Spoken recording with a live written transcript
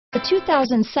The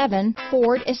 2007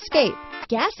 Ford Escape.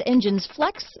 Gas engines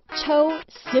flex, tow,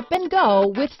 sip and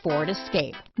go with Ford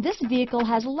Escape. This vehicle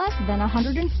has less than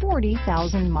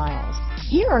 140,000 miles.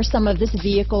 Here are some of this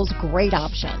vehicle's great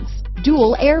options: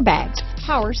 dual airbags,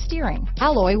 power steering,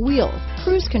 alloy wheels,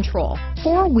 cruise control,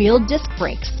 four-wheel disc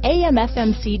brakes,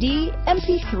 AM/FM CD,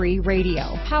 MP3 radio,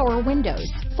 power windows,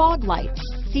 fog lights,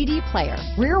 CD player,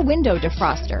 rear window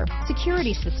defroster,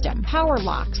 security system, power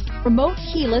locks, remote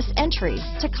keyless entry,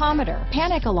 tachometer,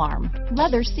 panic alarm,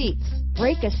 leather seats,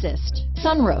 brake assist,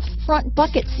 sunroof, front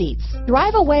bucket seats.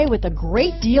 Drive away with a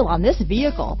great deal on this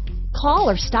vehicle. Call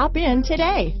or stop in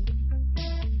today.